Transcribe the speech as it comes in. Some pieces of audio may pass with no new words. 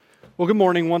Well, good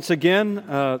morning once again.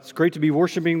 It's great to be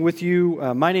worshiping with you.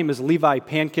 My name is Levi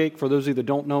Pancake. For those of you that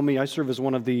don't know me, I serve as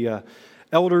one of the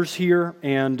elders here,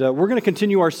 and we're going to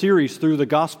continue our series through the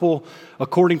Gospel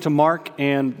according to Mark.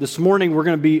 And this morning we're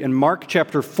going to be in Mark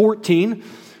chapter 14,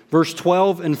 verse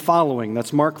 12 and following.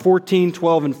 That's Mark 14,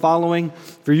 12 and following.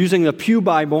 If you're using the Pew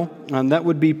Bible, that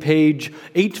would be page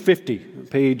 850.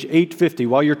 Page 850.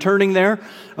 While you're turning there,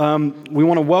 we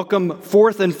want to welcome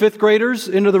 4th and 5th graders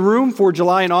into the room for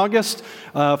July and August.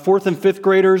 4th and 5th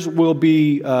graders will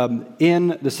be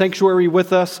in the sanctuary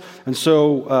with us. And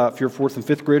so if you're a 4th and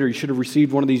 5th grader, you should have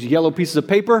received one of these yellow pieces of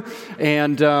paper.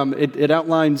 And it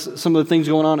outlines some of the things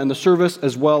going on in the service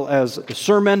as well as the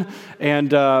sermon.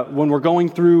 And when we're going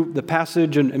through the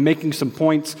passage and making some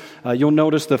points, you'll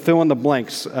notice the fill in the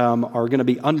blanks are going to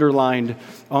be underlined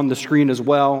on the screen as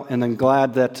well. And then glad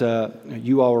that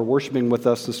you all are worshiping with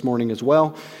us this morning as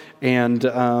well. And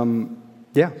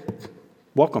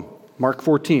welcome. Mark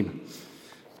 14,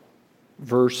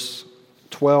 verse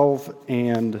 12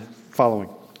 and following.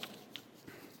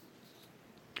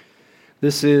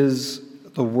 This is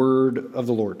the word of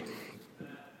the Lord.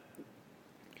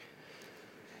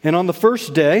 And on the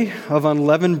first day of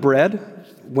unleavened bread,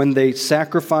 when they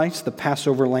sacrificed the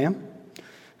Passover lamb,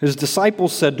 his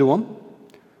disciples said to him,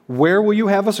 "Where will you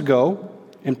have us go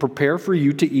and prepare for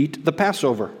you to eat the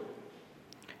Passover?"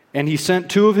 And he sent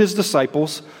two of his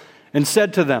disciples and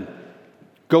said to them,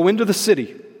 "Go into the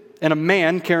city, and a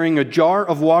man carrying a jar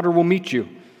of water will meet you.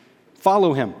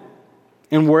 Follow him.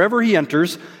 And wherever he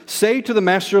enters, say to the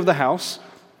master of the house,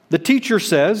 'The teacher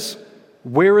says,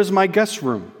 where is my guest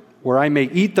room, where I may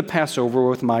eat the Passover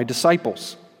with my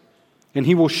disciples?' And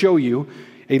he will show you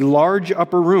a large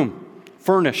upper room,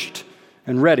 furnished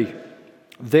and ready.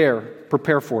 There,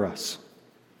 prepare for us."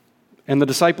 And the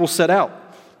disciples set out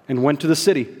and went to the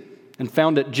city and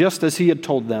found it just as he had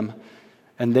told them,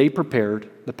 and they prepared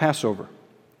the Passover.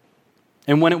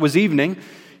 And when it was evening,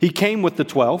 he came with the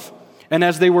 12, and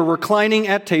as they were reclining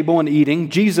at table and eating,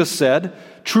 Jesus said,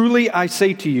 "Truly I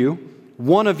say to you,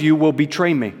 one of you will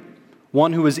betray me,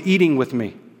 one who is eating with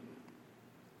me."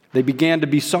 They began to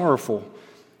be sorrowful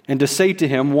and to say to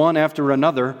him one after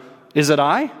another, "Is it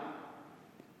I?"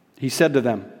 He said to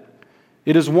them,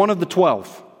 "It is one of the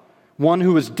 12, one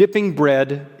who is dipping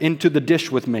bread into the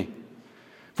dish with me.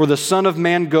 For the Son of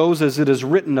Man goes as it is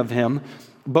written of him,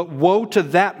 but woe to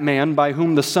that man by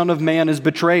whom the Son of Man is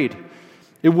betrayed.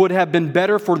 It would have been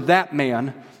better for that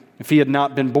man if he had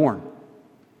not been born."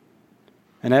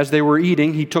 And as they were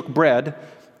eating, he took bread,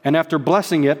 and after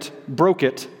blessing it, broke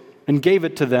it, and gave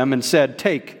it to them, and said,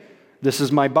 "Take, this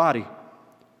is my body."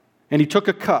 And he took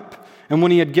a cup, and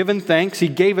when he had given thanks, he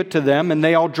gave it to them, and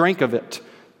they all drank of it.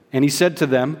 And he said to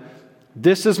them,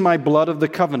 "This is my blood of the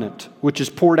covenant, which is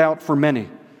poured out for many.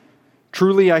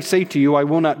 Truly I say to you, I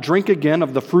will not drink again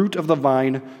of the fruit of the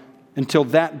vine until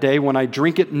that day when I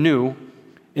drink it new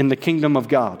in the kingdom of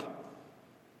God."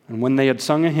 And when they had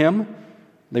sung a hymn,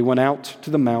 they went out to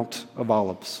the Mount of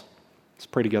Olives. Let's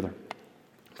pray together.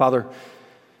 Father,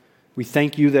 we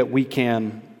thank you that we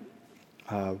can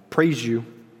praise you,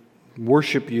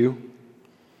 worship you,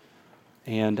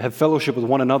 and have fellowship with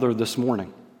one another this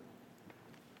morning.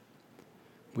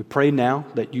 We pray now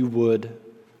that you would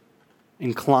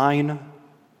incline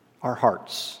our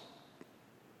hearts,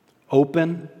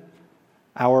 open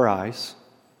our eyes,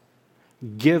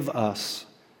 give us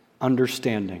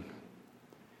understanding,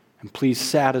 and please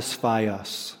satisfy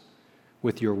us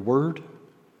with your word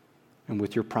and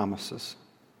with your promises.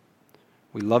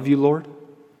 We love you, Lord,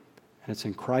 and it's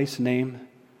in Christ's name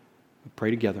we pray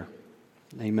together.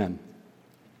 Amen.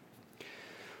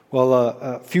 Well,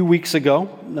 a few weeks ago,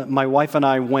 my wife and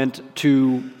I went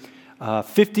to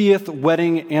 50th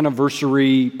wedding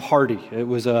anniversary party. It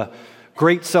was a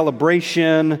great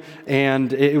celebration,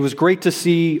 and it was great to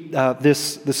see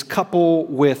this couple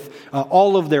with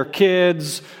all of their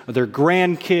kids, their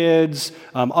grandkids,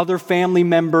 other family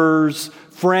members,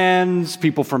 friends,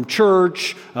 people from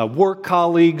church, work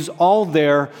colleagues, all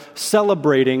there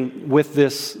celebrating with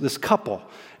this couple.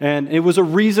 And it was a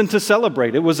reason to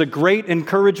celebrate. It was a great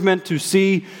encouragement to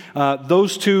see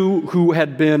those two who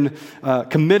had been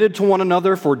committed to one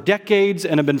another for decades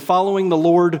and have been following the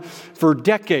Lord for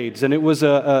decades. And it was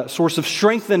a source of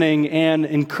strengthening and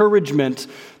encouragement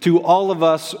to all of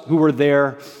us who were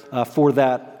there for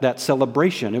that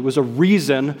celebration. It was a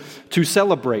reason to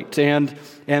celebrate. And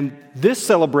this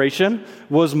celebration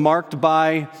was marked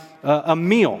by a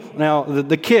meal. Now,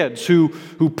 the kids who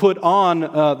put on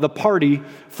the party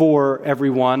for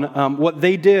everyone, what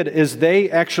they did is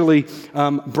they actually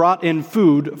brought in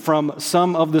food from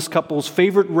some of this couple's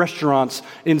favorite restaurants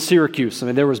in Syracuse. I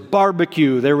mean, there was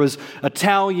barbecue, there was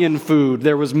Italian food,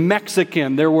 there was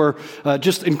Mexican, there were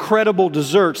just incredible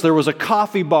desserts, there was a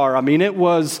coffee bar. I mean, it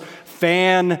was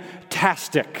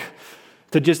fantastic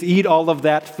to just eat all of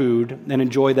that food and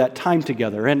enjoy that time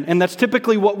together. And that's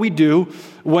typically what we do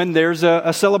when there's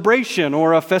a celebration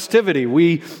or a festivity.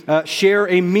 We share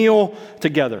a meal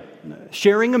together.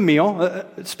 Sharing a meal,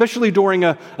 especially during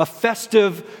a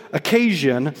festive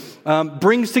occasion,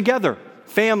 brings together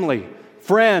family,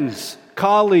 friends,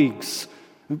 colleagues,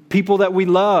 people that we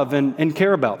love and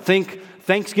care about. Think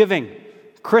Thanksgiving,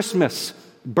 Christmas,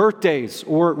 birthdays,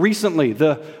 or recently,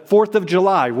 the 4th of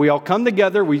July. We all come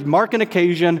together, we mark an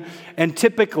occasion, and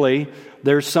typically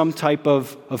there's some type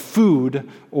of food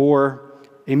or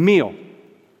a meal.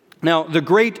 Now, the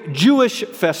great Jewish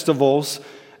festivals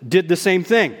did the same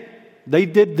thing. They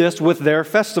did this with their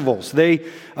festivals. They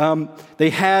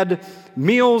had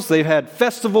meals, they had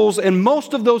festivals, and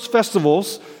most of those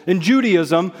festivals in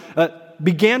Judaism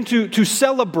began to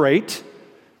celebrate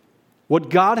what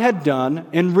God had done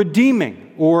in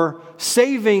redeeming or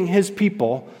saving his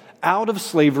people out of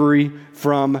slavery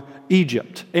from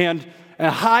Egypt. And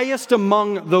highest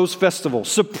among those festivals,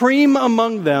 supreme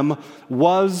among them,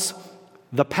 was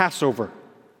the Passover.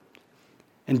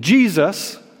 And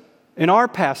Jesus, in our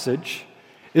passage,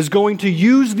 is going to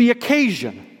use the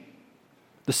occasion,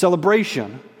 the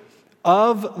celebration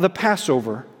of the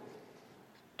Passover,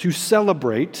 to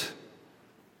celebrate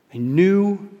a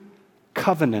new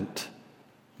covenant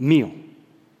meal.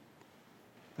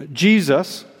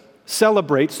 Jesus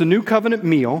celebrates the new covenant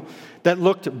meal that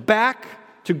looked back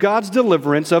to God's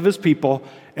deliverance of his people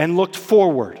and looked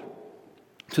forward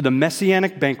to the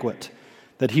messianic banquet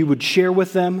that he would share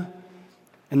with them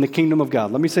in the kingdom of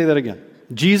God. Let me say that again.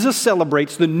 Jesus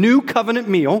celebrates the new covenant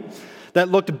meal that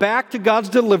looked back to God's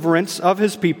deliverance of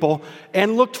his people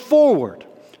and looked forward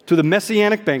to the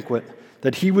messianic banquet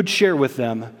that he would share with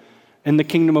them in the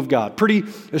kingdom of God. Pretty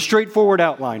straightforward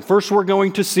outline. First, we're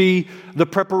going to see the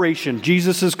preparation,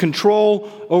 Jesus' control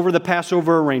over the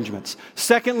Passover arrangements.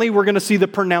 Secondly, we're going to see the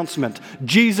pronouncement.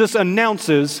 Jesus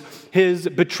announces his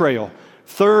betrayal.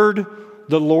 Third,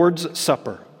 the Lord's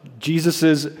Supper,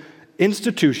 Jesus'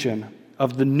 institution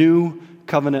of the new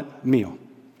covenant meal.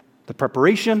 The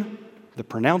preparation, the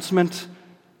pronouncement,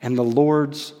 and the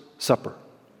Lord's Supper.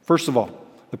 First of all,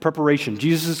 the preparation,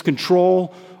 Jesus'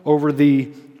 control over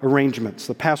the arrangements,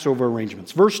 the Passover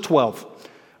arrangements. Verse 12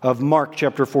 of Mark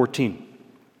chapter 14.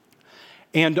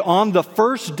 And on the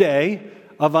first day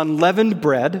of unleavened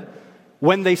bread,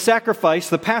 when they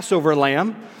sacrificed the Passover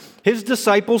lamb, his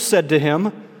disciples said to him,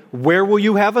 "Where will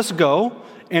you have us go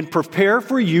and prepare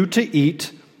for you to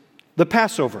eat the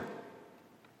Passover?"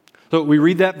 So we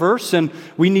read that verse and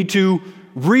we need to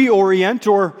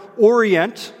reorient or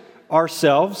orient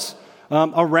ourselves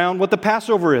around what the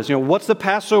Passover is. What's the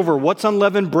Passover? What's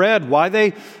unleavened bread? Why are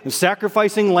they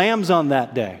sacrificing lambs on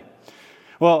that day?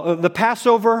 Well, the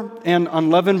Passover and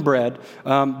unleavened bread,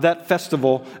 that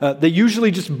festival, they usually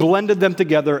just blended them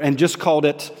together and just called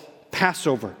it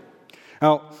Passover.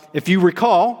 Now, if you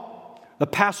recall the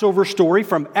Passover story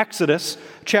from Exodus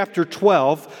chapter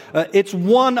 12, it's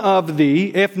one of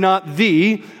the, if not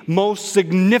the, most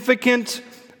significant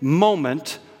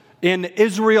moment in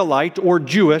Israelite or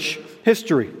Jewish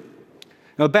history.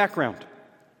 Now, background.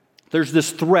 There's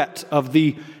this threat of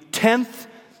the 10th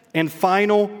and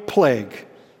final plague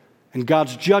and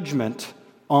God's judgment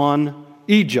on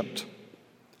Egypt.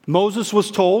 Moses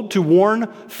was told to warn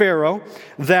Pharaoh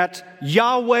that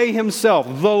Yahweh himself,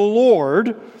 the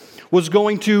Lord, was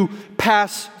going to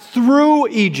pass through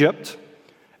Egypt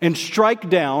and strike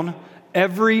down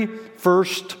every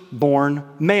firstborn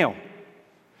male.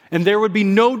 And there would be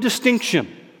no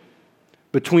distinction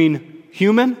between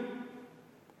human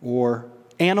or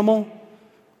animal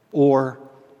or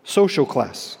social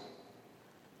class.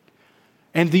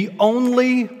 And the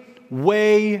only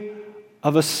way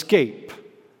of escape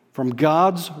from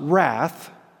God's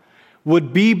wrath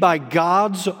would be by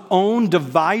God's own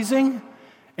devising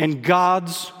and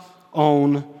God's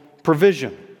own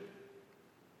provision.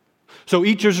 So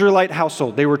each Israelite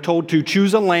household, they were told to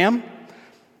choose a lamb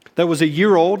that was a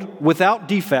year old without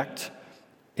defect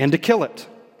and to kill it.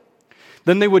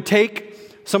 Then they would take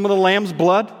some of the lamb's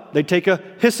blood, they'd take a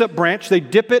hyssop branch, they'd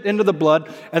dip it into the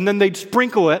blood, and then they'd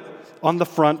sprinkle it on the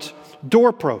front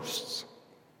doorposts.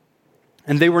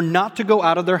 And they were not to go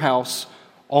out of their house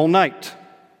all night.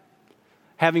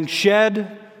 Having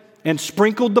shed and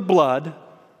sprinkled the blood,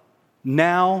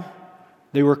 Now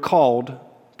they were called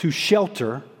to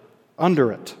shelter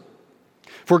under it.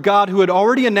 For God, who had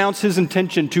already announced his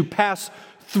intention to pass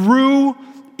through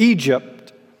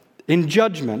Egypt in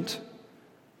judgment,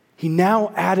 he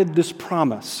now added this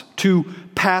promise to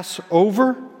pass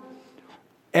over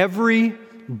every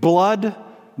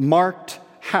blood-marked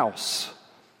house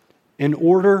in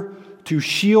order to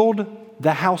shield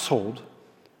the household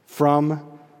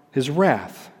from his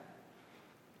wrath.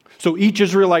 So each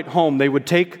Israelite home, they would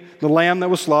take the lamb that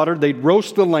was slaughtered, they'd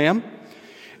roast the lamb,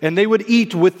 and they would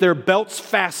eat with their belts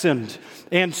fastened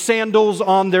and sandals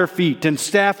on their feet and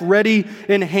staff ready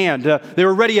in hand. They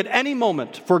were ready at any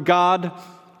moment for God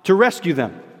to rescue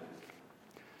them.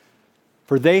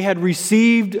 For they had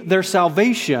received their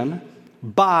salvation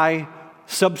by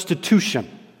substitution.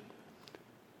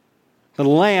 The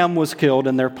lamb was killed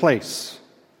in their place.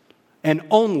 And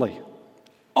only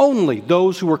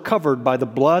those who were covered by the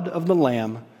blood of the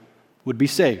lamb would be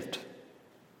saved.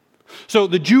 So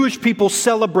the Jewish people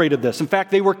celebrated this. In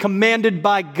fact, they were commanded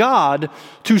by God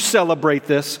to celebrate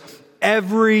this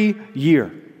every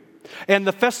year. And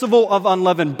the festival of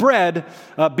unleavened bread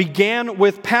began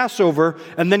with Passover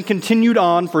and then continued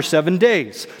on for 7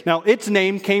 days. Now, its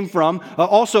name came from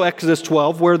also Exodus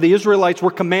 12, where the Israelites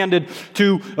were commanded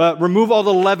to remove all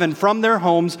the leaven from their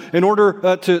homes in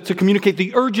order to communicate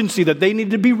the urgency that they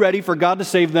needed to be ready for God to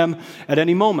save them at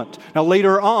any moment. Now,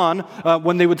 later on,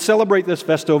 when they would celebrate this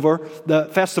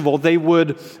festival, they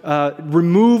would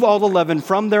remove all the leaven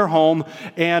from their home,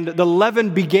 and the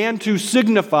leaven began to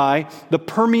signify the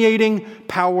permeating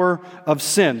power of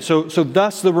sin. So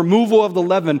thus the removal of the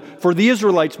leaven for the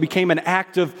Israelites became an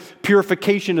act of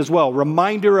purification as well.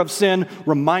 Reminder of sin,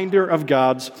 reminder of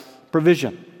God's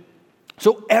provision.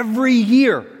 So every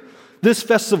year, this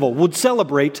festival would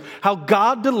celebrate how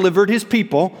God delivered his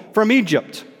people from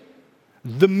Egypt.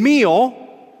 The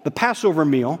meal, the Passover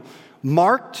meal,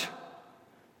 marked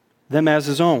them as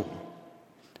his own.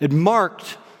 It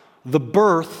marked the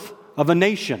birth of a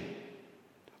nation.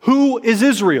 Who is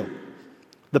Israel?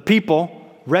 The people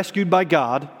rescued by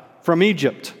God from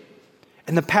Egypt.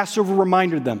 And the Passover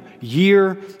reminded them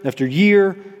year after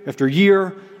year after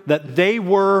year that they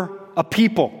were a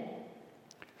people.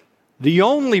 The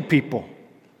only people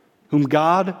whom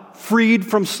God freed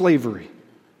from slavery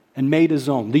and made his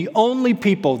own. The only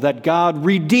people that God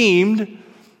redeemed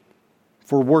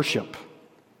for worship.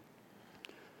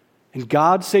 And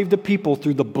God saved the people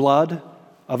through the blood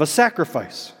of a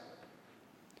sacrifice.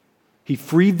 He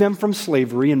freed them from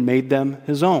slavery and made them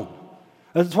his own.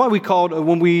 That's why we called,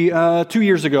 when we, 2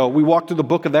 years ago, we walked through the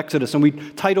book of Exodus and we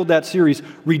titled that series,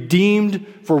 Redeemed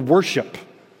for Worship.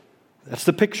 That's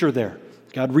the picture there.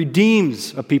 God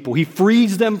redeems a people. He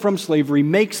frees them from slavery,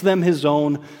 makes them his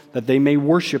own, that they may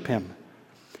worship him.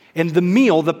 And the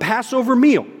meal, the Passover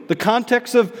meal, the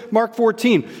context of Mark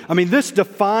 14, this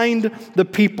defined the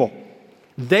people.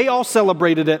 They all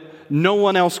celebrated it. No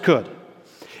one else could.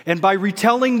 And by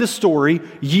retelling the story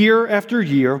year after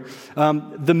year,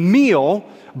 the meal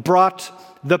brought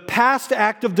the past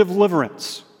act of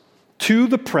deliverance to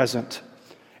the present.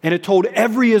 And it told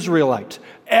every Israelite,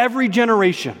 every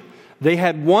generation, they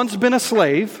had once been a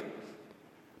slave,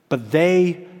 but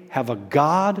they have a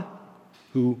God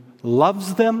who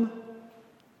loves them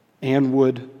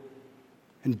and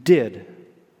did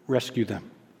rescue them.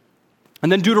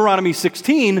 And then Deuteronomy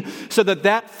 16 said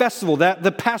that festival,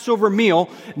 the Passover meal,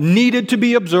 needed to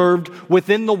be observed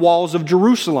within the walls of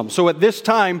Jerusalem. So at this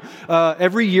time,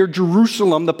 every year,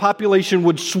 Jerusalem, the population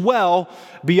would swell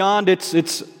beyond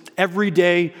its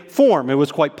everyday form. It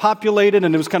was quite populated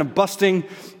and it was kind of busting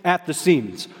at the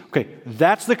seams. Okay,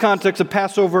 that's the context of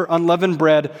Passover unleavened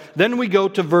bread. Then we go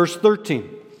to verse 13.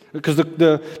 Because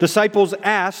the disciples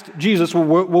asked Jesus, well,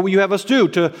 what will you have us do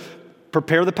to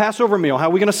prepare the Passover meal? How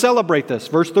are we going to celebrate this?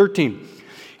 Verse 13.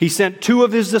 He sent 2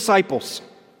 of his disciples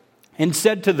and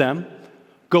said to them,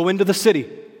 go into the city,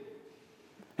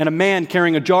 and a man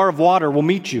carrying a jar of water will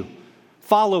meet you.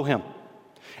 Follow him.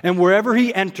 And wherever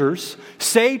he enters,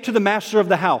 say to the master of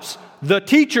the house, the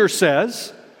teacher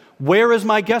says, where is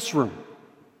my guest room,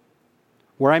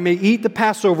 where I may eat the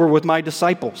Passover with my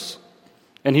disciples?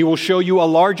 And he will show you a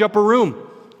large upper room,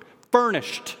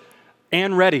 furnished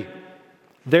and ready.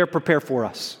 There prepare for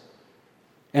us.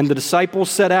 And the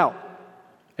disciples set out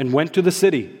and went to the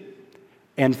city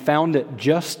and found it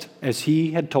just as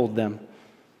he had told them.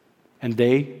 And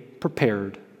they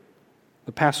prepared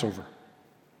the Passover.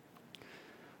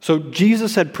 So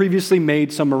Jesus had previously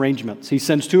made some arrangements. He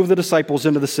sends 2 of the disciples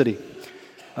into the city.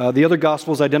 The other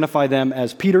Gospels identify them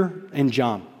as Peter and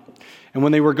John. And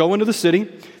when they were going to the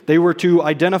city, they were to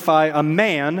identify a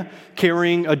man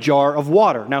carrying a jar of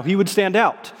water. Now, he would stand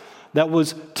out that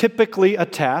was typically a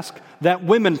task that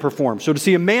women performed. So to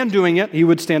see a man doing it, he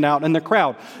would stand out in the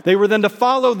crowd. They were then to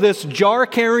follow this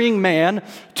jar-carrying man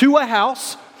to a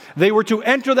house. They were to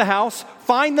enter the house,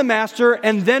 find the master,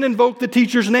 and then invoke the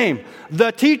teacher's name.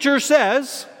 The teacher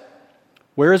says,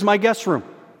 "Where is my guest room,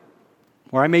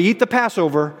 where I may eat the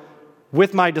Passover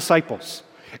with my disciples?"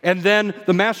 And then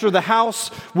the master of the house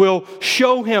will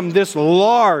show him this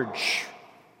large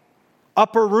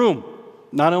upper room.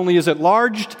 Not only is it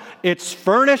large, it's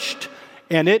furnished,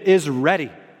 and it is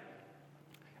ready.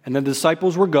 And then the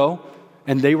disciples would go,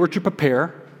 and they were to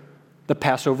prepare the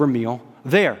Passover meal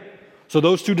there. So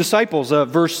those two disciples,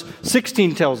 verse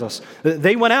 16 tells us,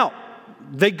 they went out.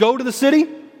 They go to the city,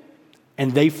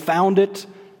 and they found it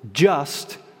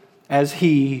just as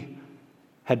he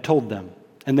had told them.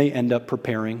 And they end up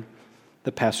preparing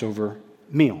the Passover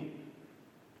meal.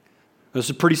 This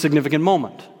is a pretty significant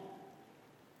moment.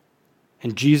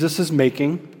 And Jesus is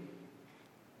making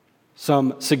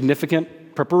some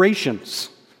significant preparations.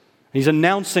 He's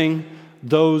announcing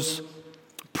those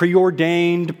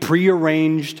preordained,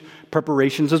 prearranged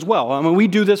preparations as well. I mean, we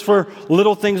do this for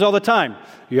little things all the time.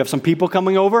 You have some people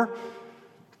coming over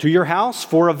to your house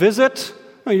for a visit.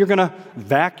 Well, you're going to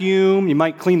vacuum. You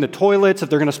might clean the toilets if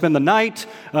they're going to spend the night.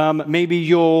 Maybe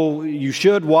you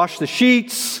should wash the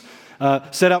sheets,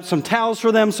 set out some towels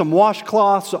for them, some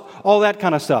washcloths, all that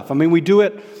kind of stuff. I mean, we do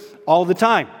it all the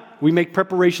time. We make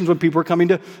preparations when people are coming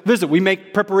to visit. We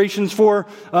make preparations for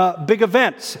big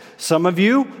events. Some of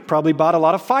you probably bought a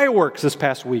lot of fireworks this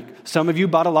past week. Some of you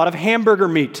bought a lot of hamburger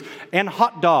meat and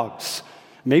hot dogs.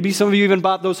 Maybe some of you even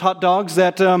bought those hot dogs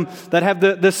that have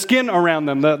the skin around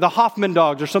them, the Hoffman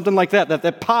dogs or something like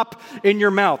that pop in your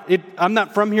mouth. I'm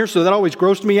not from here, so that always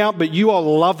grossed me out, but you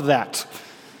all love that.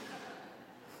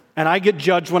 And I get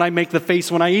judged when I make the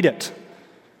face when I eat it.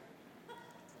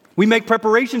 We make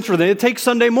preparations for that. It takes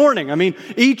Sunday morning. I mean,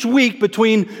 each week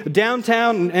between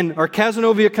downtown and our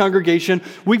Casanova congregation,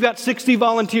 we've got 60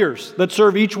 volunteers that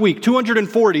serve each week,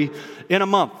 240 in a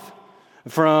month.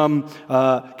 From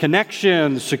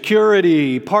connections,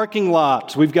 security, parking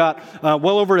lots. We've got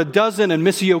well over a dozen in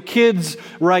Missio Kids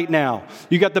right now.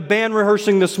 You've got the band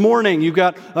rehearsing this morning. You've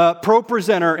got Pro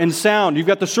Presenter and sound. You've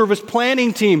got the service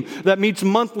planning team that meets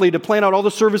monthly to plan out all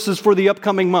the services for the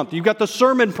upcoming month. You've got the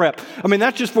sermon prep. I mean,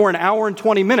 that's just for an hour and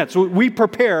 20 minutes. We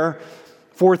prepare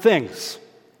for things.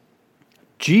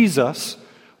 Jesus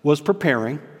was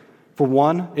preparing for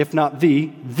one, if not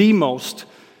the most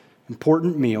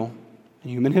important meal in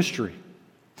human history.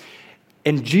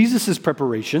 And Jesus'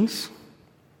 preparations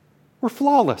were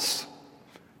flawless.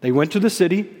 They went to the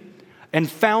city and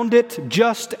found it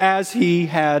just as he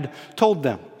had told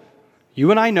them. You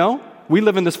and I know, we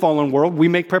live in this fallen world. We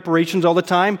make preparations all the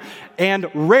time, and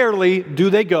rarely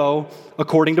do they go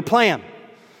according to plan.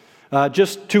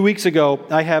 Just 2 weeks ago,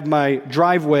 I had my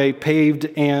driveway paved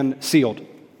and sealed.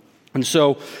 And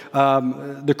so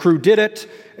the crew did it,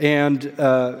 and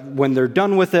when they're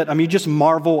done with it, I mean, you just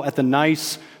marvel at the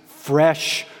nice,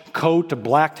 fresh coat of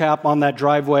blacktop on that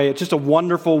driveway. It's just a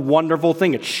wonderful, wonderful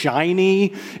thing. It's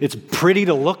shiny. It's pretty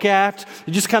to look at.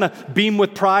 You just kind of beam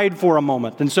with pride for a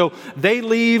moment. And so they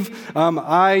leave.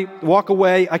 I walk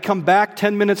away. I come back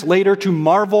 10 minutes later to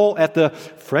marvel at the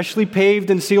freshly paved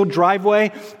and sealed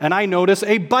driveway, and I notice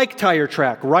a bike tire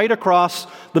track right across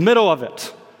the middle of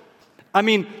it. I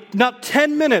mean, not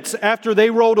 10 minutes after they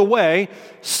rode away,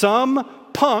 some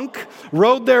punk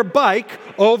rode their bike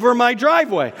over my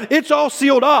driveway. It's all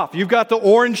sealed off. You've got the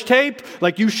orange tape,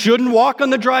 like you shouldn't walk on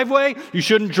the driveway. You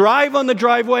shouldn't drive on the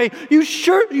driveway. You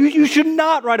should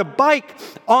not ride a bike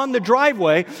on the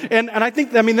driveway. And I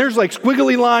think, I mean, there's like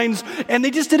squiggly lines, and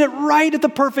they just did it right at the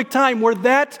perfect time where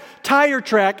that tire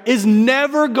track is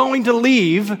never going to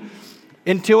leave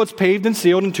until it's paved and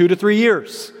sealed in 2 to 3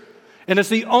 years. And it's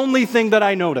the only thing that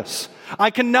I notice.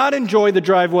 I cannot enjoy the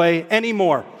driveway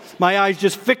anymore. My eyes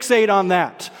just fixate on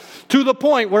that, to the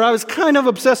point where I was kind of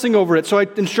obsessing over it. So I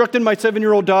instructed my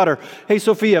 7-year-old daughter, "Hey,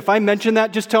 Sophia, if I mention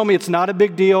that, just tell me it's not a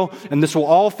big deal and this will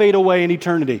all fade away in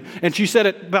eternity." And she said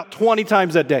it about 20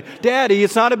 times that day. "Daddy,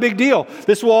 it's not a big deal.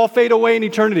 This will all fade away in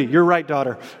eternity." "You're right,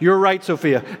 daughter. You're right,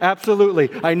 Sophia. Absolutely.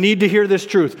 I need to hear this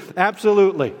truth.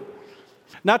 Absolutely."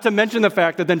 Not to mention the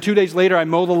fact that then 2 days later I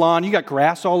mow the lawn. You got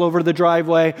grass all over the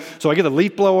driveway. So I get the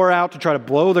leaf blower out to try to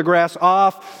blow the grass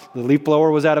off. The leaf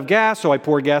blower was out of gas, so I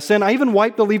poured gas in. I even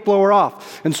wiped the leaf blower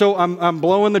off. And so I'm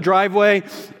blowing the driveway,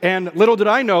 and little did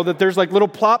I know that there's like little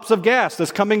plops of gas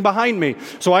that's coming behind me.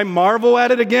 So I marvel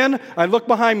at it again. I look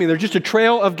behind me. There's just a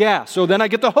trail of gas. So then I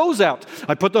get the hose out.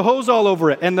 I put the hose all over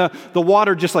it, and the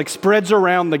water just like spreads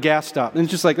around the gas stop. And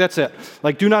it's just like, that's it.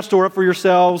 Like, do not store up for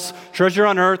yourselves treasure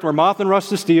on earth where moth and rust rust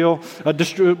to steal,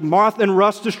 moth and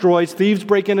rust destroys, thieves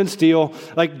break in and steal.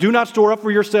 Like, do not store up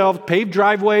for yourselves paved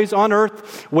driveways on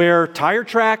earth where tire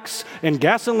tracks and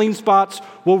gasoline spots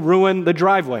will ruin the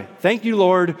driveway. Thank you,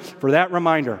 Lord, for that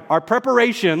reminder. Our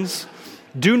preparations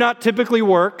do not typically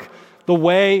work the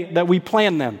way that we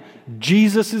plan them.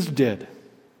 Jesus's did.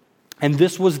 And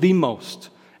this was the most,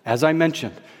 as I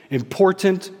mentioned,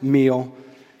 important meal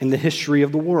in the history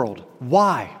of the world.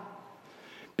 Why?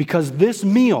 Because this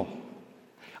meal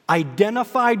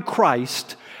identified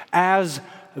Christ as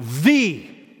the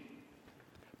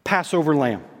Passover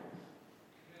lamb.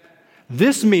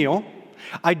 This meal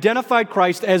identified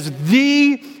Christ as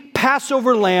the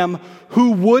Passover lamb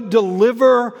who would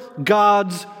deliver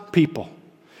God's people.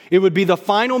 It would be the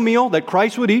final meal that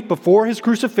Christ would eat before his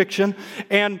crucifixion,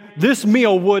 and this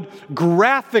meal would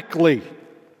graphically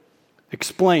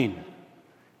explain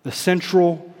the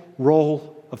central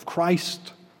role of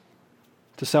Christ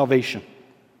to salvation.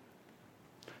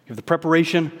 You have the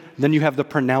preparation, then you have the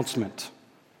pronouncement.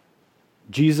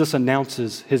 Jesus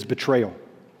announces his betrayal.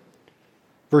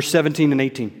 Verse 17 and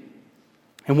 18.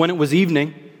 And when it was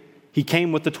evening, he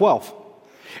came with the 12.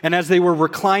 And as they were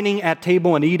reclining at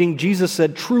table and eating, Jesus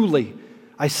said, "Truly,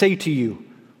 I say to you,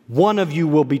 one of you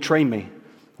will betray me,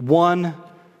 one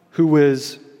who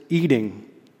is eating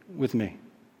with me."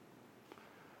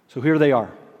 So here they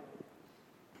are,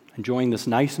 enjoying this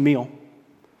nice meal,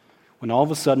 when all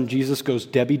of a sudden Jesus goes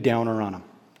Debbie Downer on them.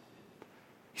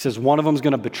 He says one of them is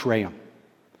going to betray him.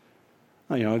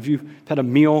 You know, if you've had a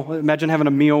meal, imagine having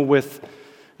a meal with,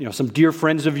 some dear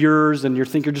friends of yours, and you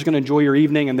think you're just going to enjoy your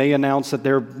evening, and they announce that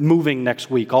they're moving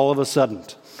next week all of a sudden.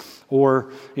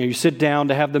 Or you sit down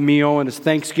to have the meal, and it's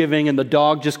Thanksgiving, and the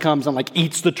dog just comes and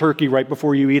eats the turkey right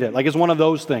before you eat it. It's one of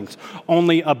those things,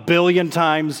 only 1,000,000,000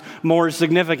 times more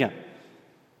significant.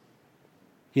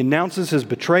 He announces his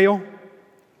betrayal.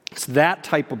 It's that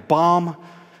type of bomb.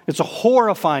 It's a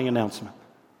horrifying announcement.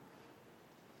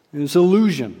 It's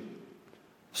illusion.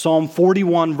 Psalm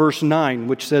 41, verse 9,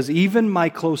 which says, "Even my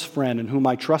close friend in whom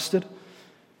I trusted,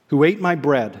 who ate my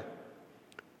bread,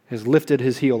 has lifted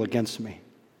his heel against me."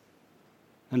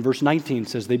 And verse 19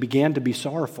 says, "They began to be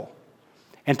sorrowful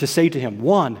and to say to him,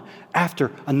 one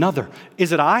after another,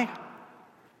 'Is it I?'"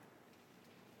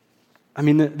 I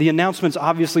mean, the announcement's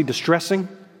obviously distressing.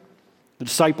 The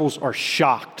disciples are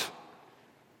shocked.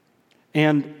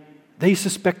 And they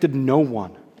suspected no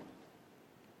one.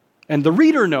 And the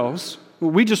reader knows.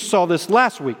 We just saw this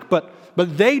last week, but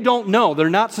they don't know. They're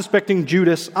not suspecting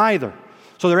Judas either.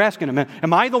 So they're asking him,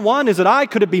 "Am I the one? Is it I?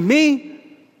 Could it be me?"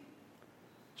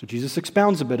 So Jesus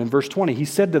expounds a bit in verse 20. He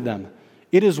said to them,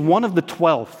 "It is one of the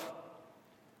 12,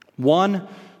 one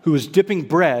who is dipping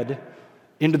bread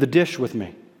into the dish with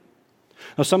me."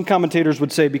 Now, some commentators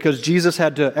would say because Jesus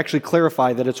had to actually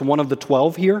clarify that it's one of the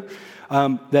 12 here,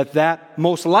 that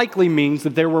most likely means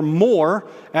that there were more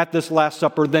at this Last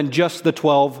Supper than just the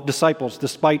 12 disciples,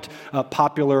 despite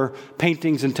popular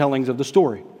paintings and tellings of the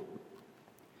story.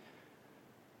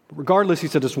 Regardless, he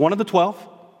said it's one of the 12.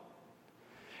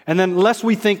 And then lest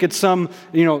we think it's some,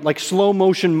 slow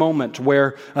motion moment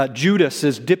where Judas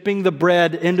is dipping the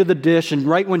bread into the dish, and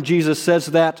right when Jesus says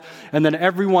that, and then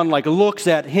everyone looks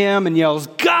at him and yells,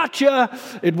 "Gotcha!"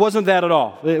 It wasn't that at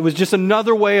all. It was just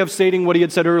another way of stating what he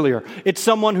had said earlier. It's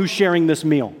someone who's sharing this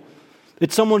meal.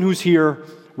 It's someone who's here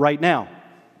right now.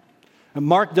 And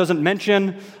Mark doesn't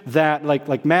mention that,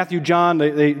 like Matthew, John,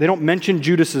 they don't mention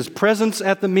Judas's presence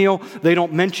at the meal. They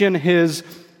don't mention his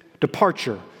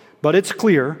departure. But it's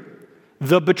clear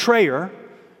the betrayer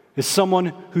is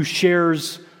someone who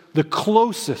shares the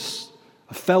closest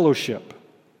of fellowship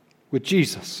with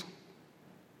Jesus.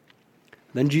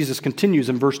 Then Jesus continues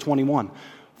in verse 21.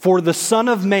 "For the Son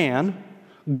of Man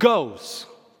goes,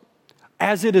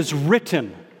 as it is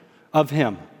written of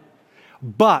him.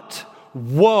 But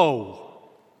woe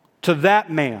to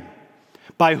that man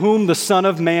by whom the Son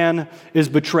of Man is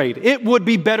betrayed. It would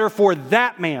be better for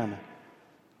that man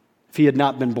if he had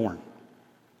not been born."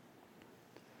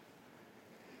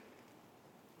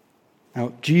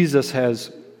 Now, Jesus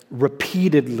has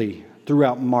repeatedly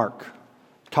throughout Mark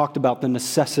talked about the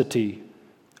necessity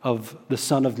of the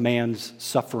Son of Man's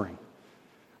suffering.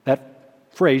 That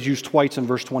phrase used twice in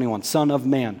verse 21, Son of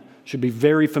Man, should be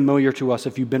very familiar to us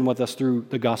if you've been with us through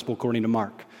the Gospel according to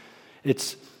Mark.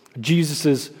 It's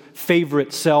Jesus'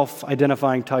 favorite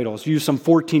self-identifying title. It's used some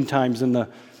 14 times in the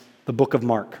book of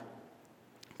Mark.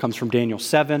 Comes from Daniel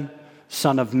 7,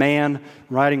 Son of Man,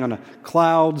 riding on the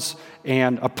clouds,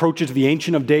 and approaches the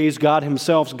Ancient of Days, God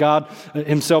himself. God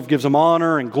himself gives him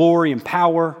honor and glory and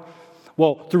power.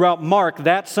 Well, throughout Mark,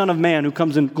 that Son of Man who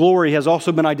comes in glory has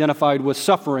also been identified with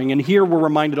suffering. And here we're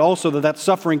reminded also that that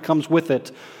suffering comes with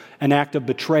it an act of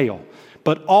betrayal.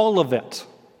 But all of it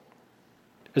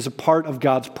is a part of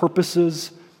God's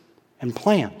purposes and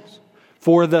plans.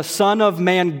 For the Son of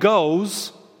Man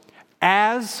goes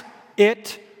as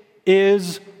it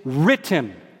is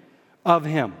written of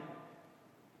him.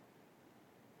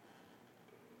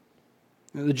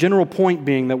 The general point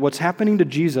being that what's happening to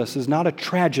Jesus is not a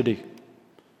tragedy,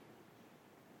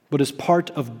 but is part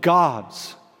of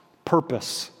God's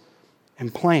purpose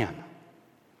and plan.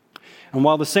 And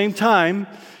while at the same time,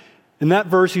 in that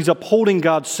verse, he's upholding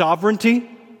God's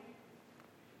sovereignty,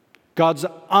 God's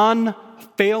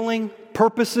unfailing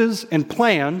purposes and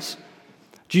plans,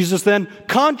 Jesus then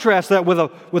contrasts that with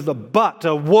a but,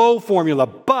 a woe formula.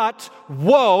 But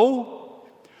woe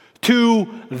to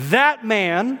that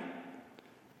man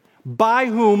by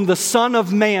whom the Son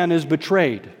of Man is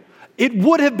betrayed. It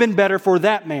would have been better for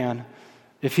that man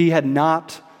if he had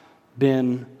not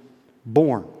been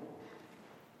born.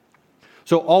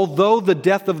 So although the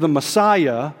death of the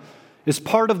Messiah is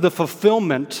part of the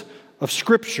fulfillment of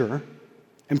Scripture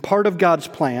and part of God's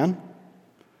plan,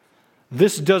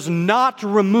 this does not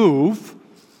remove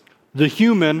the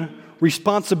human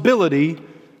responsibility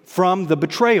from the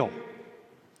betrayal.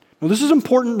 Now, this is an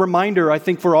important reminder, I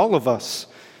think, for all of us.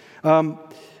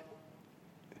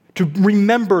 To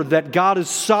remember that God is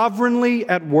sovereignly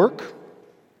at work,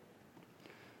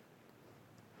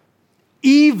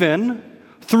 even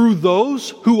through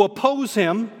those who oppose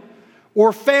him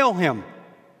or fail him.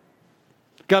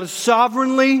 God is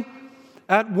sovereignly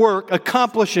at work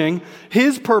accomplishing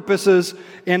his purposes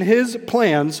and his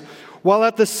plans, while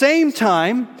at the same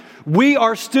time we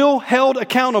are still held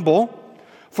accountable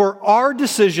for our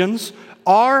decisions,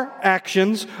 our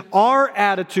actions, our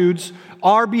attitudes,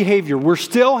 our behavior. We're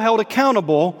still held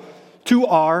accountable to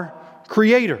our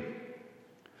Creator.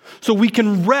 So we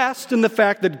can rest in the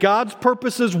fact that God's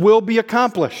purposes will be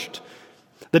accomplished,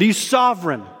 that He's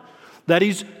sovereign, that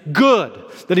He's good,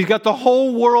 that He's got the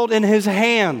whole world in His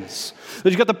hands, that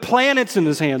He's got the planets in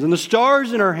His hands and the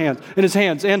stars in His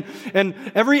hands, and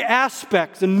every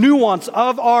aspect and nuance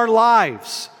of our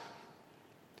lives.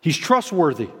 He's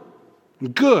trustworthy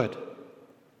and good,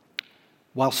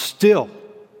 while still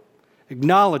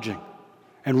acknowledging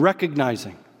and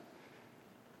recognizing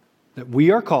that we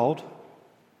are called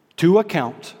to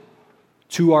account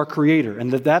to our Creator,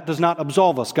 and that does not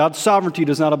absolve us. God's sovereignty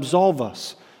does not absolve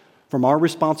us from our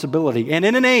responsibility. And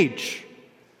in an age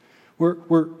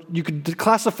where you could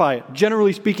classify it,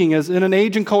 generally speaking, as in an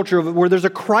age and culture where there's a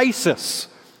crisis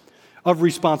of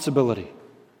responsibility,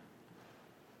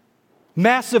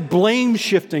 massive blame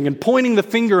shifting and pointing the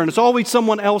finger, and it's always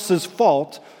someone else's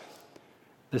fault.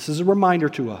 This is a reminder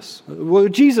to us.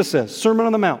 What Jesus says, Sermon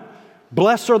on the Mount,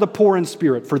 blessed are the poor in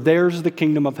spirit, for theirs is the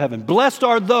kingdom of heaven. Blessed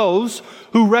are those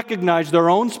who recognize their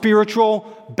own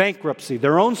spiritual bankruptcy,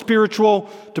 their own spiritual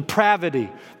depravity,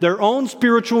 their own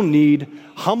spiritual need,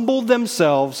 humble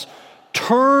themselves,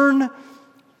 turn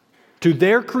to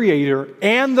their Creator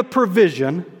and the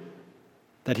provision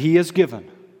that He has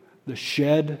given, the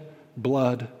shed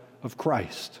blood of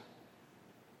Christ.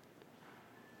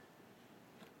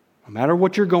 No matter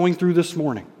what you're going through this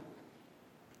morning,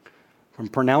 from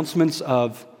pronouncements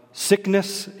of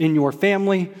sickness in your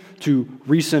family, to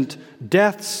recent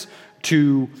deaths,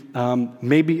 to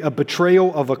maybe a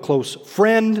betrayal of a close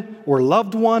friend or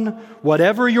loved one,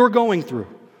 whatever you're going through,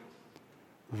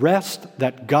 rest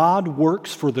that God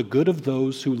works for the good of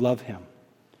those who love Him.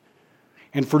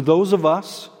 And for those of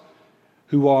us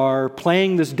who are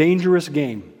playing this dangerous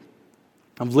game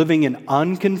of living in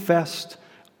unconfessed,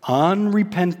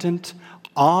 unrepentant,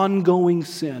 ongoing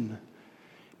sin,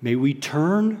 may we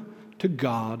turn to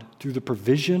God through the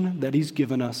provision that He's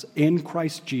given us in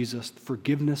Christ Jesus, the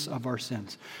forgiveness of our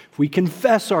sins. If we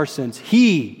confess our sins,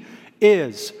 He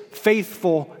is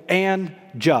faithful and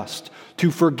just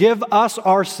to forgive us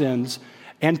our sins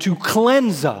and to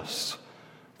cleanse us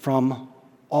from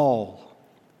all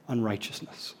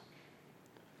unrighteousness.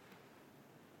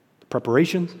 The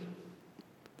preparation,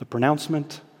 the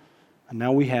pronouncement, and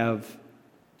now we have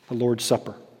the Lord's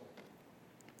Supper.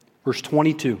 Verse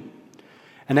 22,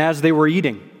 and as they were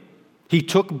eating, He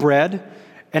took bread,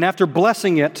 and after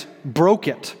blessing it, broke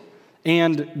it,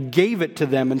 and gave it to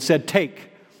them, and said,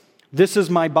 "Take, this is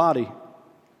my body."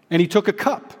 And He took a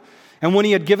cup, and when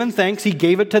He had given thanks, He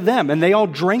gave it to them, and they all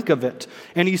drank of it.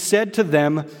 And He said to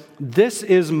them, "This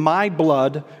is my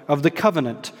blood of the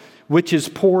covenant, which is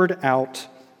poured out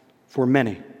for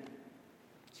many."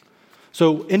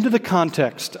 So into the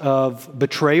context of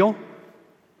betrayal,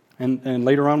 and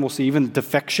later on we'll see even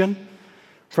defection,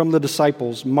 from the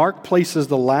disciples, Mark places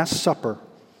the Last Supper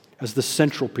as the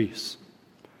central piece.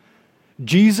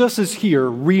 Jesus is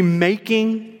here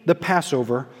remaking the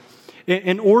Passover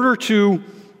in order to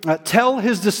tell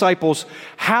his disciples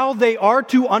how they are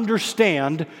to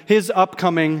understand his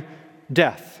upcoming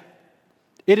death.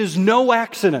 It is no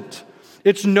accident.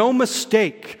 It's no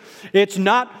mistake. It's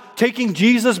not taking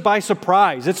Jesus by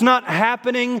surprise. It's not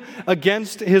happening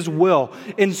against his will.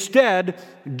 Instead,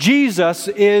 Jesus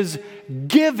is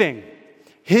giving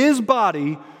his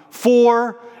body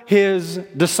for his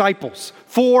disciples,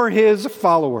 for his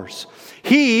followers.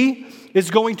 He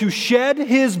is going to shed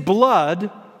his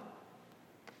blood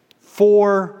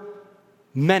for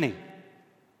many.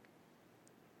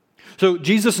 So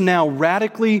Jesus now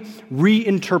radically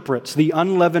reinterprets the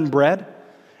unleavened bread,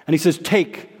 and he says,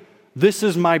 "Take, this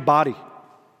is my body."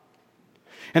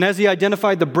 And as he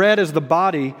identified the bread as the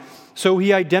body, so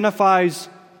he identifies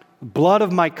blood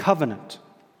of my covenant,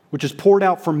 which is poured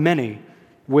out for many,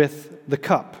 with the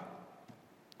cup.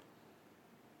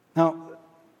 Now,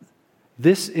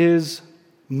 this is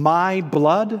my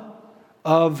blood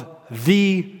of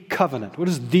the covenant. What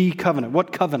is the covenant?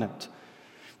 What covenant?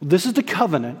 This is the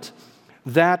covenant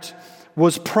that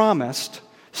was promised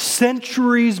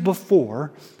centuries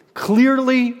before,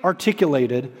 clearly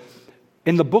articulated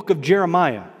in the book of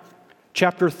Jeremiah,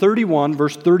 chapter 31,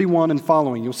 verse 31 and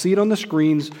following. You'll see it on the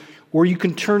screens, or you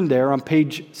can turn there on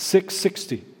page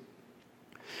 660.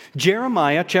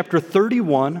 Jeremiah chapter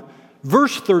 31,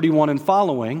 verse 31 and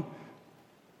following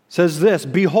says this,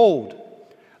 "Behold,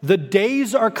 the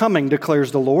days are coming,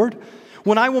 declares the Lord,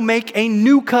 when I will make a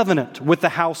new covenant with the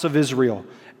house of Israel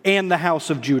and the house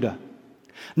of Judah.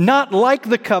 Not like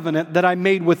the covenant that I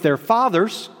made with their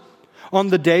fathers on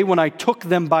the day when I took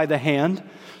them by the hand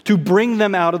to bring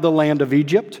them out of the land of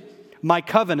Egypt, my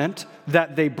covenant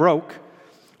that they broke,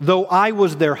 though I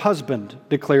was their husband,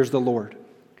 declares the Lord.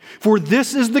 For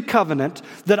this is the covenant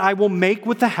that I will make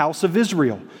with the house of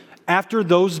Israel after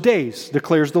those days,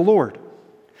 declares the Lord.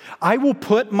 I will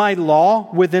put my law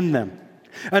within them,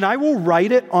 and I will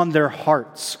write it on their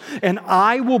hearts, and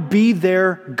I will be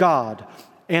their God,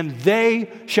 and they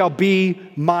shall be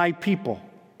my people.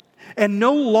 And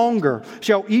no longer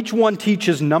shall each one teach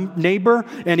his neighbor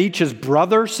and each his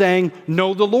brother, saying,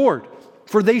 Know the Lord,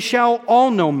 for they shall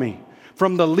all know me,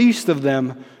 from the least of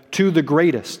them to the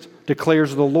greatest,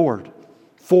 declares the Lord.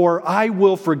 For I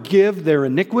will forgive their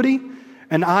iniquity,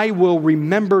 and I will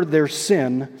remember their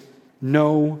sin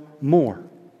no more."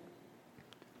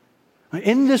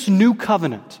 In this new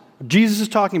covenant, Jesus is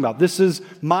talking about, this is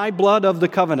my blood of the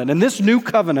covenant. In this new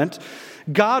covenant,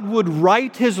 God would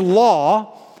write his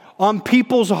law on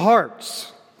people's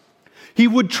hearts. He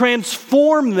would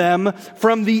transform them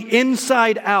from the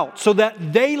inside out so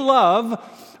that they love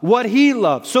what he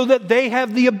loves, so that they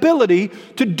have the ability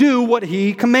to do what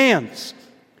he commands.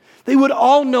 They would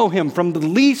all know him from the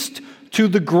least to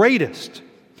the greatest.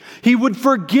 He would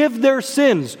forgive their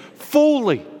sins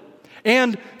fully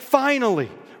and finally,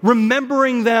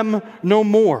 remembering them no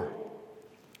more.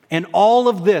 And all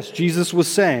of this, Jesus was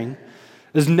saying,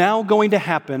 is now going to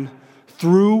happen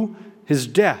through his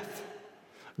death.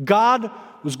 God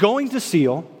was going to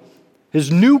seal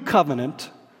his new covenant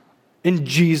in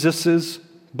Jesus'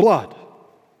 blood.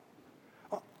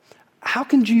 How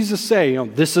can Jesus say,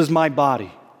 this is my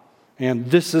body and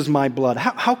this is my blood?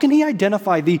 How can he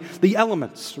identify the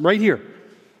elements right here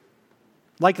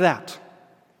like that?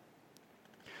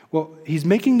 Well, he's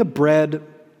making the bread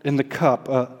and the cup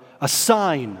a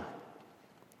sign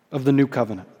of the new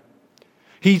covenant.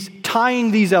 He's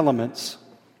tying these elements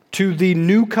to the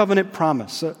new covenant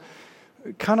promise.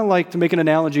 Kind of like, to make an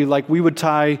analogy, like we would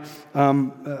tie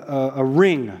a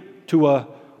ring to a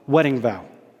wedding vow.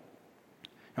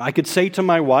 I could say to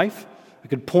my wife, I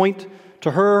could point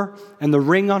to her and the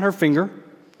ring on her finger,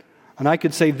 and I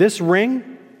could say, this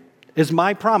ring is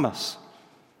my promise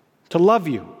to love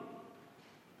you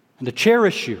and to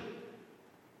cherish you,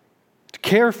 to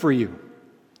care for you,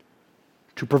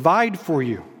 to provide for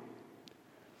you.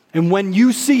 And when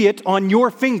you see it on your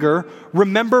finger,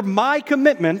 remember my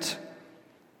commitment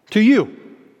to you.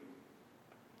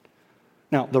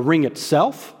 Now, the ring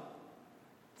itself,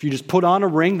 if you just put on a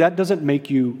ring, that doesn't make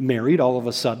you married all of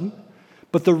a sudden.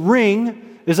 But the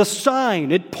ring is a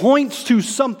sign. It points to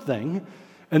something.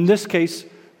 In this case,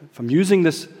 if I'm using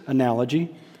this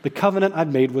analogy, the covenant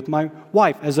I've made with my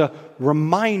wife as a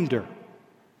reminder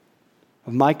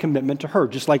of my commitment to her.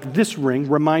 Just like this ring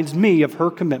reminds me of her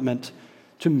commitment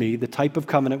to me, the type of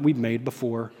covenant we've made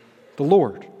before the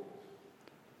Lord.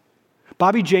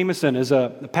 Bobby Jamieson is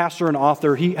a pastor and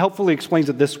author. He helpfully explains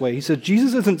it this way. He says,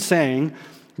 Jesus isn't saying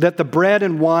that the bread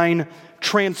and wine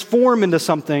transform into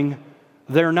something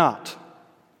they're not.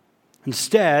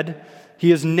 Instead,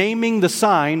 he is naming the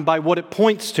sign by what it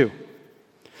points to.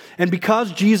 And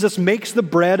because Jesus makes the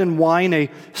bread and wine a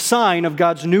sign of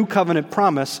God's new covenant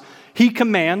promise, he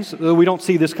commands, though we don't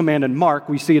see this command in Mark,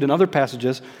 we see it in other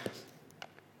passages,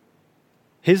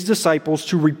 his disciples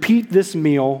to repeat this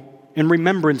meal in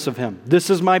remembrance of him. This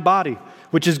is my body,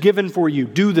 which is given for you.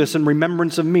 Do this in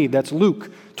remembrance of me. That's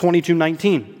Luke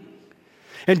 22:19.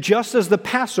 And just as the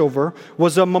Passover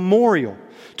was a memorial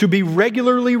to be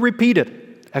regularly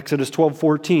repeated, Exodus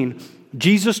 12:14,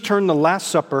 Jesus turned the Last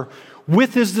Supper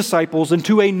with his disciples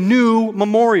into a new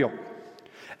memorial,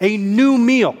 a new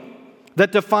meal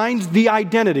that defines the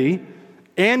identity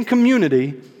and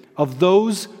community of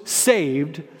those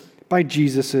saved by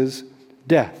Jesus'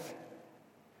 death.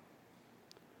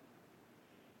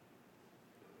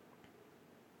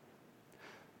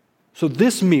 So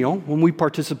this meal, when we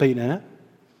participate in it,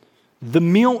 the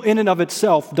meal in and of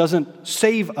itself doesn't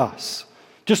save us.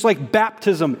 Just like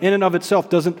baptism in and of itself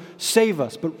doesn't save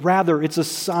us, but rather it's a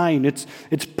sign. It's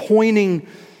pointing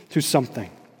to something.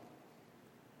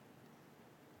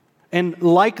 And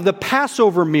like the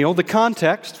Passover meal, the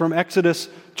context from Exodus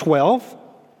 12,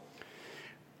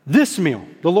 this meal,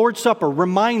 the Lord's Supper,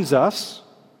 reminds us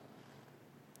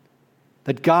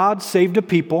that God saved a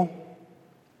people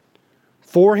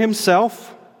for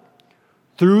himself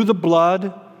through the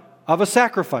blood of a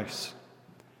sacrifice,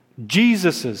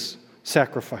 Jesus'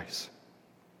 sacrifice.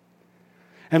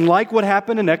 And like what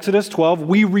happened in Exodus 12,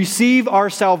 we receive our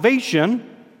salvation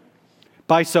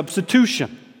by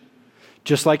substitution.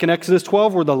 Just like in Exodus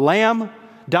 12, where the lamb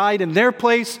died in their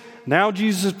place, now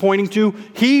Jesus is pointing to,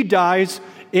 he dies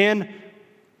in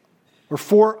or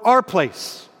for our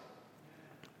place.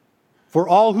 For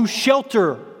all who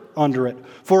shelter under it,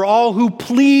 for all who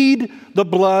plead the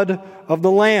blood of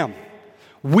the Lamb.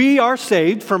 We are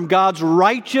saved from God's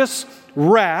righteous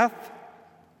wrath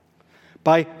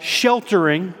by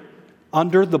sheltering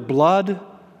under the blood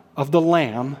of the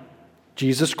Lamb,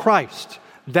 Jesus Christ.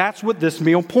 That's what this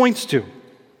meal points to.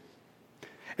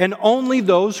 And only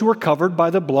those who are covered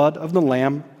by the blood of the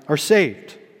Lamb are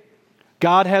saved.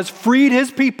 God has freed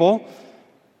his people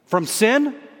from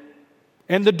sin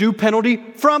and the due penalty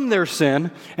from their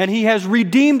sin, and he has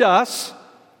redeemed us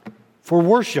for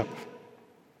worship.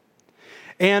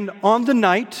 And on the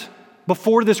night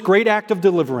before this great act of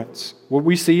deliverance, what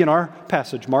we see in our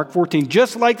passage, Mark 14,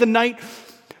 just like the night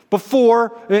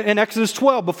before in Exodus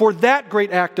 12, before that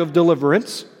great act of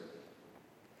deliverance,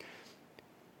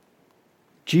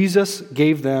 Jesus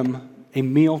gave them a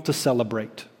meal to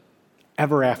celebrate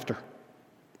ever after.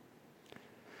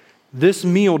 This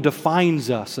meal defines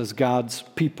us as God's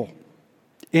people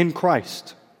in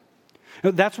Christ.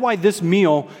 That's why this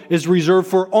meal is reserved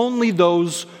for only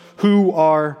those who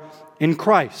are in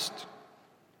Christ.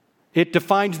 It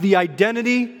defines the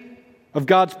identity of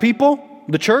God's people,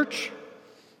 the church.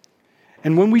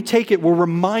 And when we take it, we're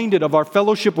reminded of our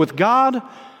fellowship with God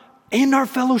and our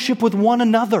fellowship with one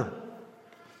another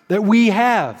that we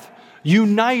have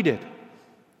united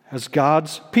as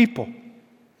God's people.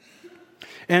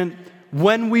 And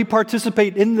when we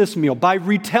participate in this meal, by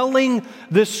retelling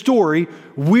this story,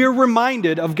 we're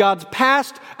reminded of God's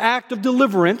past act of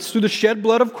deliverance through the shed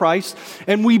blood of Christ,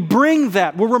 and we bring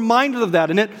that, we're reminded of that,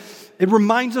 and it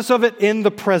reminds us of it in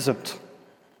the present.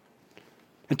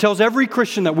 It tells every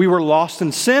Christian that we were lost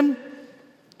in sin,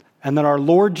 and that our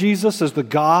Lord Jesus is the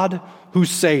God who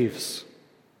saves.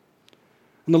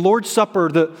 In the Lord's Supper,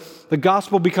 the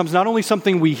gospel becomes not only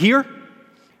something we hear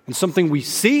and something we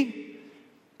see,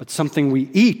 but something we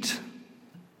eat.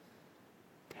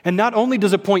 And not only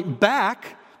does it point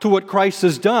back to what Christ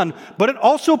has done, but it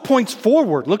also points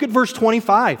forward. Look at verse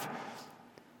 25.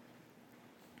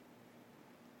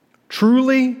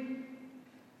 Truly,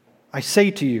 I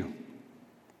say to you,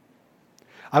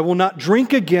 I will not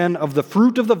drink again of the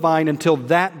fruit of the vine until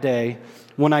that day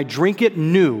when I drink it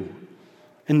new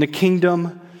in the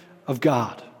kingdom of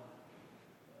God.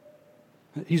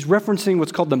 He's referencing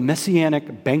what's called the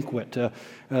Messianic banquet,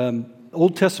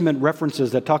 Old Testament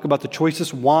references that talk about the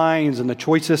choicest wines and the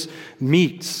choicest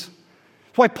meats.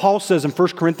 That's why Paul says in 1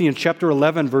 Corinthians chapter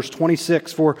 11, verse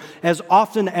 26, for as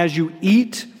often as you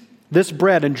eat this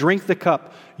bread and drink the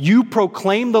cup, you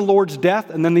proclaim the Lord's death,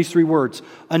 and then these three words,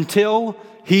 until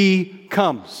he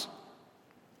comes.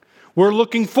 We're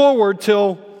looking forward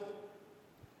till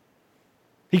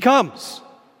he comes.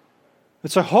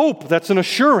 It's a hope, that's an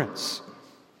assurance.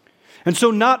 And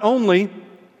so not only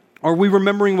are we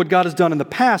remembering what God has done in the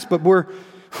past, but when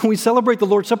we celebrate the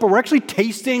Lord's Supper, we're actually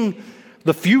tasting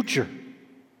the future.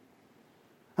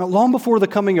 Now, long before the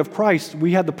coming of Christ,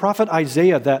 we had the prophet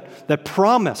Isaiah that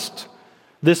promised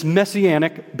this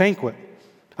messianic banquet.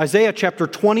 Isaiah chapter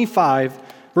 25,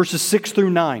 verses 6 through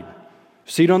 9.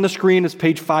 See it on the screen, it's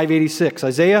page 586.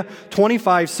 Isaiah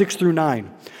 25, 6 through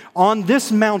 9. On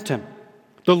this mountain,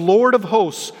 the Lord of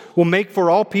hosts will make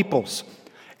for all peoples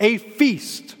a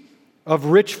feast of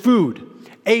rich food,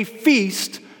 a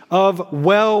feast of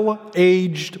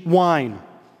well-aged wine,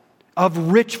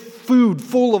 of rich food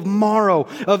full of marrow,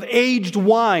 of aged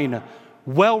wine,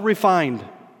 well refined.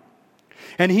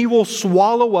 And he will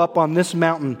swallow up on this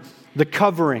mountain the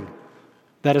covering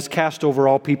that is cast over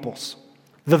all peoples,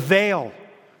 the veil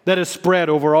that is spread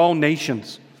over all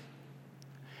nations.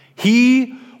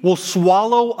 He will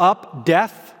swallow up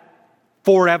death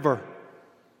forever.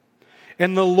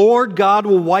 And the Lord God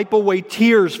will wipe away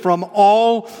tears from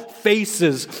all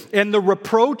faces, and the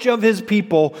reproach of his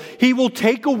people he will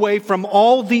take away from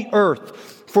all the earth.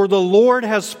 For the Lord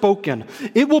has spoken.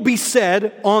 It will be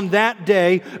said on that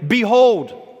day,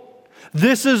 behold,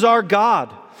 this is our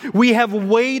God. We have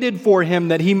waited for him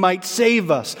that he might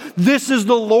save us. This is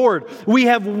the Lord. We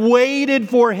have waited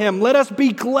for him. Let us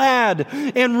be glad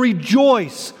and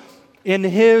rejoice in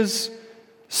his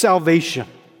salvation.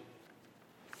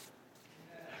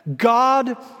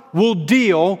 God will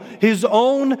deal his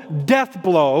own death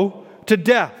blow to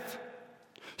death.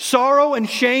 Sorrow and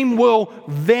shame will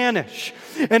vanish.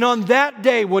 And on that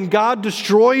day when God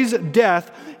destroys death,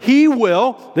 he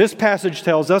will, this passage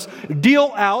tells us,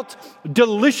 deal out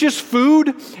delicious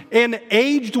food and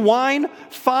aged wine,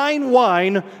 fine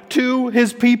wine, to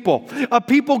his people. A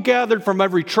people gathered from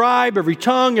every tribe, every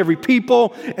tongue, every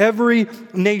people, every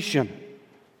nation.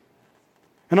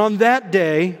 And on that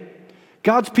day,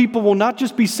 God's people will not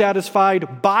just be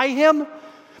satisfied by him,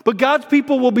 but God's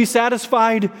people will be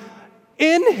satisfied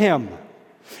in him,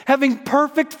 having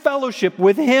perfect fellowship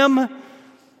with him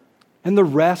and the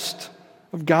rest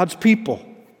of God's people.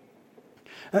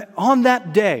 On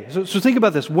that day, so think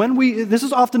about this. This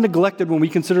is often neglected when we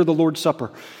consider the Lord's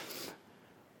Supper.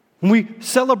 When we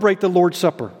celebrate the Lord's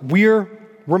Supper, we're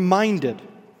reminded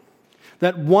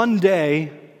that one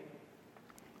day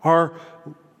our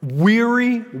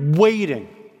weary waiting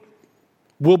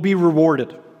will be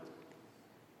rewarded.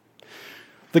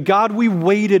 The God we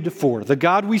waited for, the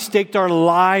God we staked our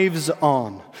lives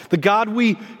on, the God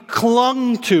we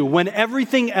clung to when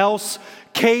everything else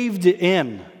caved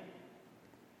in,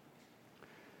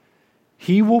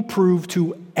 he will prove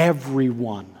to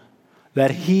everyone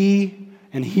that he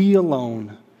and he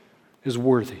alone is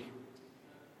worthy.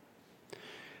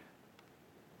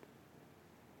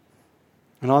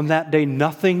 And on that day,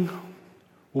 nothing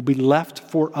will be left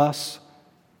for us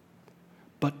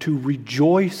but to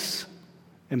rejoice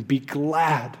and be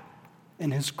glad in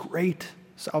his great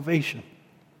salvation.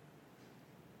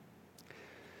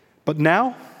 But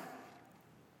now,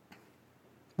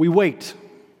 we wait.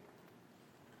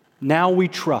 Now we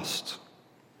trust.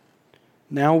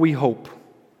 Now we hope.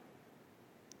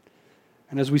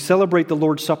 And as we celebrate the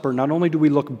Lord's Supper, not only do we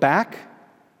look back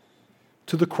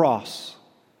to the cross,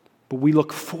 but we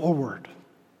look forward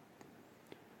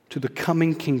to the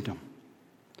coming kingdom.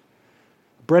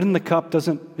 Bread in the cup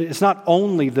it's not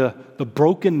only the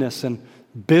brokenness and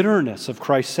bitterness of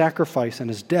Christ's sacrifice and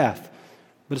his death,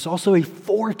 but it's also a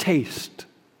foretaste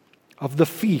of the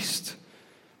feast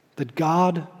that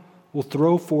God will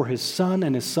throw for his Son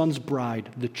and his Son's bride,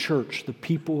 the church, the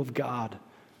people of God,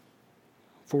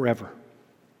 forever. I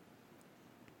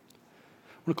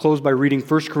want to close by reading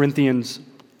 1 Corinthians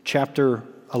chapter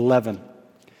 11,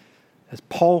 as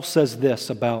Paul says this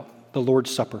about the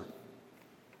Lord's Supper.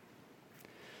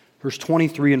 Verse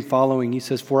 23 and following, he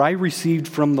says, "For I received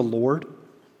from the Lord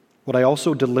what I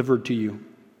also delivered to you,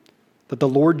 that the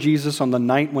Lord Jesus, on the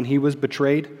night when he was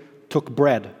betrayed, took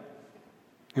bread,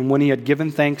 and when he had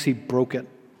given thanks, he broke it,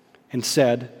 and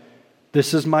said,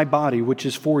 'This is my body, which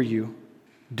is for you.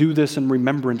 Do this in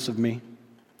remembrance of me.'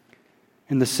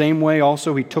 In the same way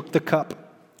also he took the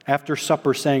cup after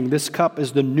supper, saying, 'This cup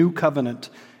is the new covenant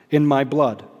in my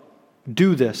blood.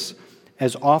 Do this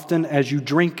as often as you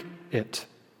drink it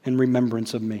in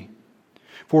remembrance of me.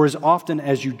 For as often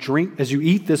as you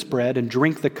eat this bread and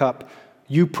drink the cup,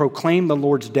 you proclaim the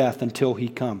Lord's death until he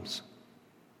comes.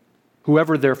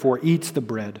 Whoever therefore eats the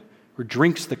bread or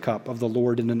drinks the cup of the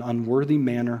Lord in an unworthy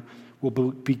manner will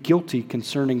be guilty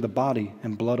concerning the body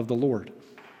and blood of the Lord.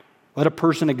 Let a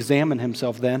person examine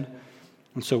himself then,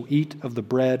 and so eat of the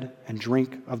bread and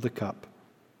drink of the cup.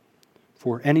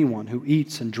 For anyone who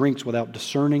eats and drinks without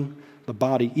discerning the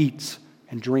body eats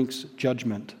and drinks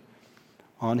judgment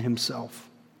on himself."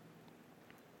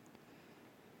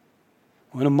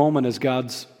 Well, in a moment, as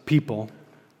God's people,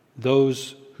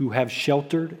 those who have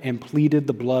sheltered and pleaded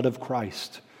the blood of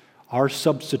Christ, our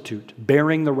substitute,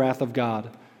 bearing the wrath of God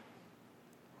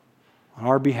on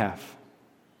our behalf.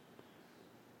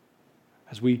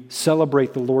 As we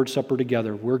celebrate the Lord's Supper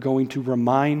together, we're going to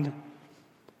remind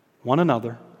one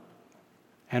another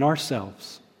and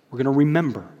ourselves. We're going to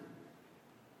remember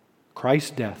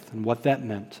Christ's death and what that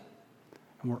meant.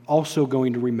 And we're also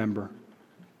going to remember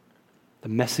the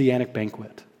messianic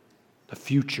banquet, the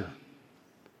future,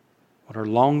 what our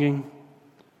longing,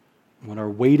 what our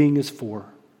waiting is for,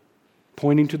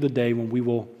 pointing to the day when we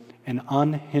will, in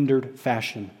unhindered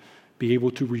fashion, be able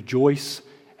to rejoice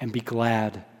and be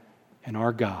glad in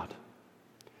our God.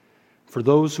 For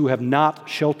those who have not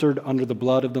sheltered under the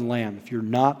blood of the Lamb, if you're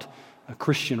not a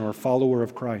Christian or a follower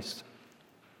of Christ,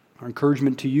 our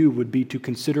encouragement to you would be to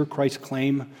consider Christ's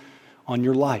claim on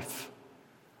your life.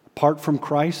 Apart from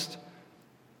Christ,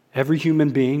 every human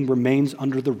being remains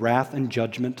under the wrath and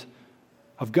judgment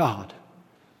of God.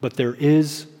 But there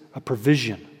is a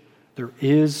provision. There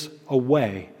is a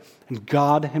way. And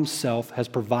God Himself has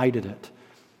provided it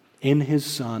in His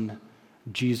Son,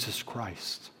 Jesus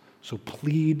Christ. So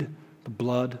plead the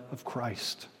blood of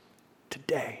Christ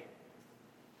today.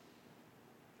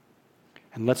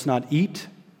 And let's not eat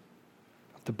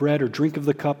the bread or drink of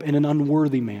the cup in an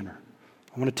unworthy manner.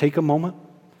 I want to take a moment.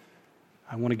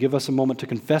 I want to give us a moment to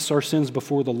confess our sins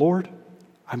before the Lord.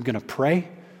 I'm going to pray,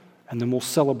 and then we'll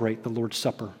celebrate the Lord's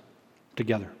Supper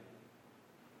together.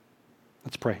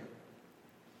 Let's pray.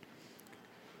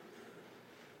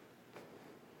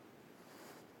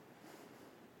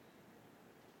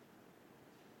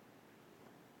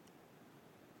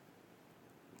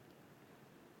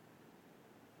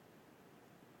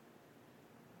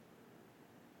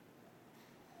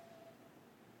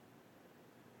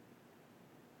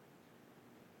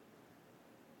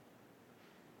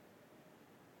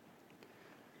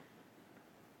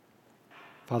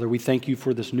 Father, we thank you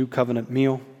for this new covenant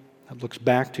meal that looks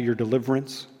back to your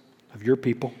deliverance of your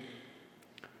people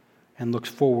and looks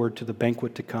forward to the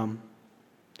banquet to come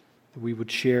that we would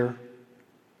share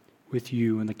with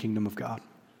you in the kingdom of God.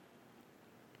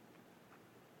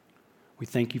 We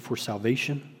thank you for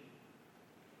salvation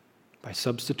by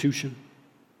substitution.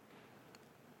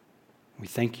 We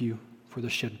thank you for the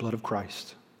shed blood of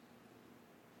Christ,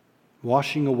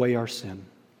 washing away our sin,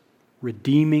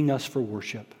 redeeming us for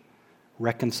worship,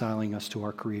 reconciling us to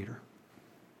our Creator.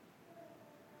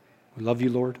 We love you,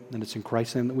 Lord, and it's in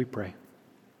Christ's name that we pray.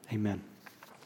 Amen.